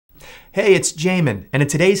Hey, it's Jamin, and in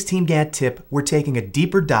today's TeamGantt tip, we're taking a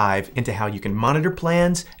deeper dive into how you can monitor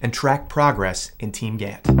plans and track progress in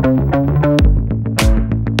TeamGantt.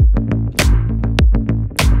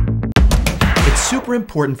 It's super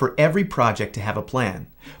important for every project to have a plan,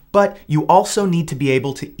 but you also need to be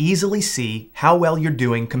able to easily see how well you're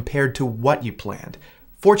doing compared to what you planned.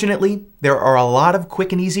 Fortunately, there are a lot of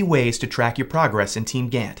quick and easy ways to track your progress in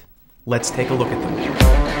TeamGantt. Let's take a look at them.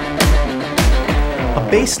 A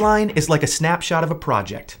baseline is like a snapshot of a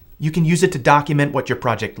project. You can use it to document what your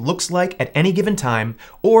project looks like at any given time,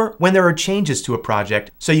 or when there are changes to a project,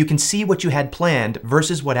 so you can see what you had planned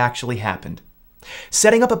versus what actually happened.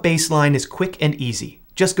 Setting up a baseline is quick and easy.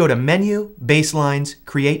 Just go to Menu, Baselines,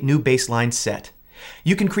 Create New Baseline Set.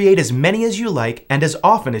 You can create as many as you like and as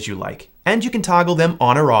often as you like, and you can toggle them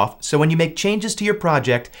on or off so when you make changes to your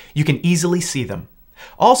project, you can easily see them.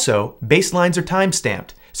 Also, baselines are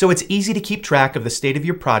time-stamped, so it's easy to keep track of the state of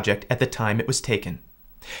your project at the time it was taken.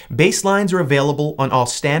 Baselines are available on all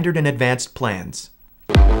standard and advanced plans.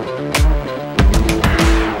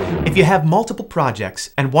 If you have multiple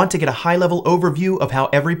projects and want to get a high-level overview of how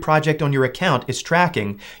every project on your account is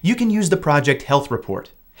tracking, you can use the Project Health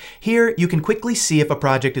Report. Here, you can quickly see if a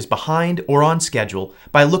project is behind or on schedule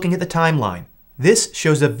by looking at the timeline. This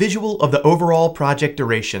shows a visual of the overall project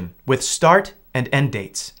duration with start and end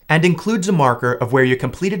dates, and includes a marker of where your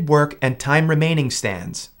completed work and time remaining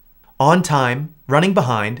stands. On time, running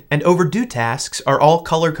behind, and overdue tasks are all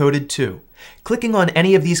color-coded too. Clicking on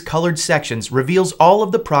any of these colored sections reveals all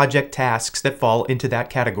of the project tasks that fall into that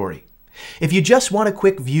category. If you just want a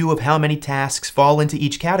quick view of how many tasks fall into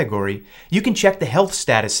each category, you can check the Health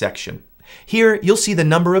Status section. Here, you'll see the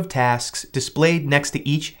number of tasks displayed next to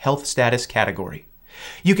each health status category.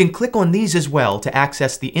 You can click on these as well to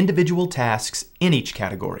access the individual tasks in each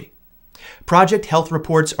category. Project Health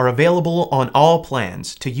Reports are available on all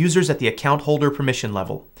plans to users at the account holder permission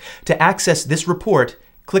level. To access this report,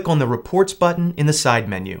 click on the Reports button in the side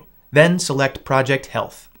menu, then select Project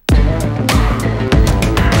Health.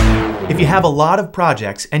 If you have a lot of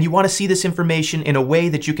projects and you want to see this information in a way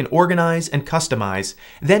that you can organize and customize,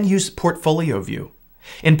 then use Portfolio View.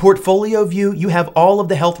 In Portfolio View, you have all of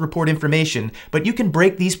the health report information, but you can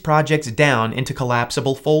break these projects down into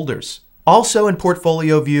collapsible folders. Also in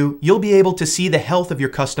Portfolio View, you'll be able to see the health of your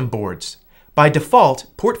custom boards. By default,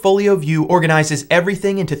 Portfolio View organizes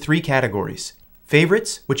everything into 3 categories: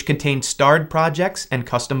 Favorites, which contain starred projects and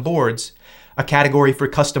custom boards, a category for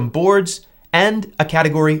custom boards, and a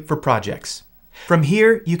category for projects. From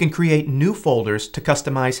here, you can create new folders to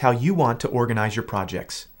customize how you want to organize your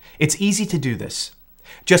projects. It's easy to do this.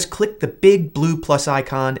 Just click the big blue plus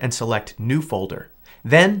icon and select New Folder.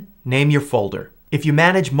 Then, name your folder. If you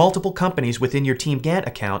manage multiple companies within your TeamGantt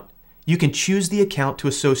account, you can choose the account to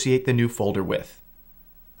associate the new folder with.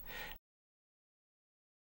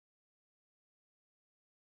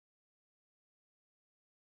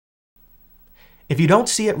 If you don't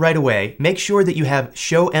see it right away, make sure that you have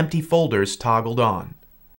Show Empty Folders toggled on.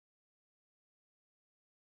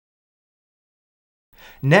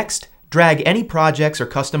 Next, drag any projects or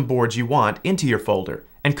custom boards you want into your folder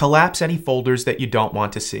and collapse any folders that you don't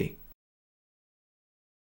want to see.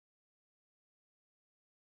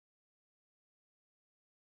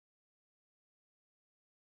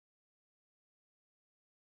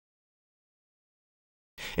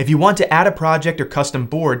 If you want to add a project or custom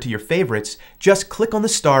board to your favorites, just click on the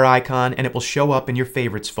star icon and it will show up in your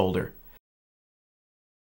favorites folder.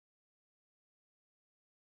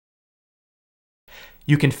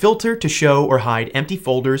 You can filter to show or hide empty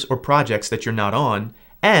folders or projects that you're not on,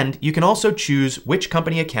 and you can also choose which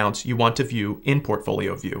company accounts you want to view in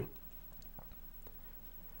Portfolio View.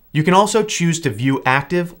 You can also choose to view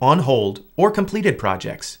active, on hold, or completed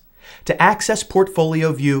projects. To access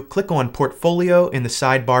Portfolio View, click on Portfolio in the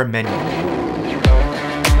sidebar menu.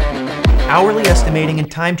 Hourly estimating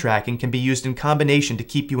and time tracking can be used in combination to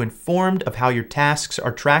keep you informed of how your tasks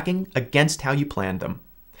are tracking against how you planned them.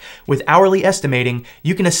 With hourly estimating,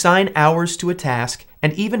 you can assign hours to a task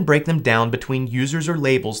and even break them down between users or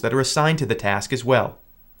labels that are assigned to the task as well.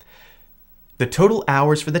 The total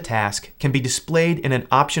hours for the task can be displayed in an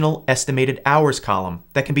optional Estimated Hours column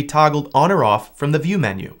that can be toggled on or off from the View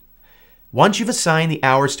menu. Once you've assigned the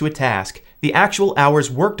hours to a task, the actual hours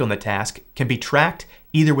worked on the task can be tracked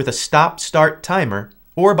either with a stop-start timer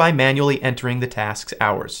or by manually entering the task's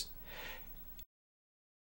hours.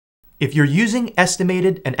 If you're using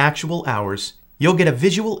estimated and actual hours, you'll get a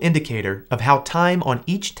visual indicator of how time on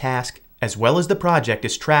each task as well as the project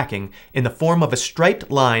is tracking in the form of a striped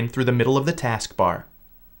line through the middle of the taskbar.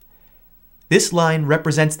 This line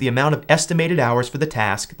represents the amount of estimated hours for the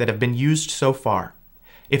task that have been used so far.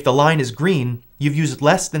 If the line is green, you've used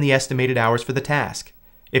less than the estimated hours for the task.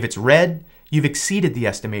 If it's red, you've exceeded the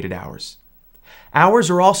estimated hours. Hours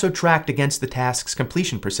are also tracked against the task's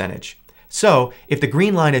completion percentage. So, if the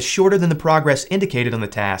green line is shorter than the progress indicated on the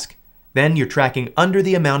task, then you're tracking under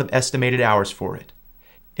the amount of estimated hours for it.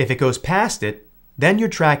 If it goes past it, then you're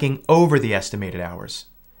tracking over the estimated hours.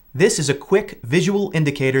 This is a quick visual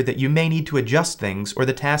indicator that you may need to adjust things or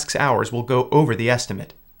the task's hours will go over the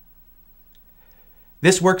estimate.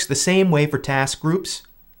 This works the same way for task groups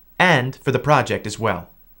and for the project as well.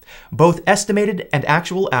 Both estimated and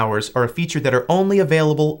actual hours are a feature that are only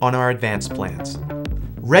available on our advanced plans.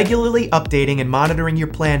 Regularly updating and monitoring your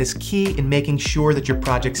plan is key in making sure that your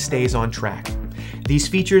project stays on track. These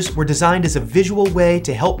features were designed as a visual way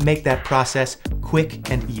to help make that process quick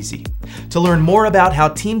and easy. To learn more about how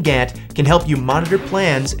TeamGantt can help you monitor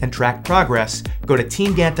plans and track progress, go to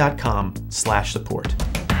teamgantt.com/support.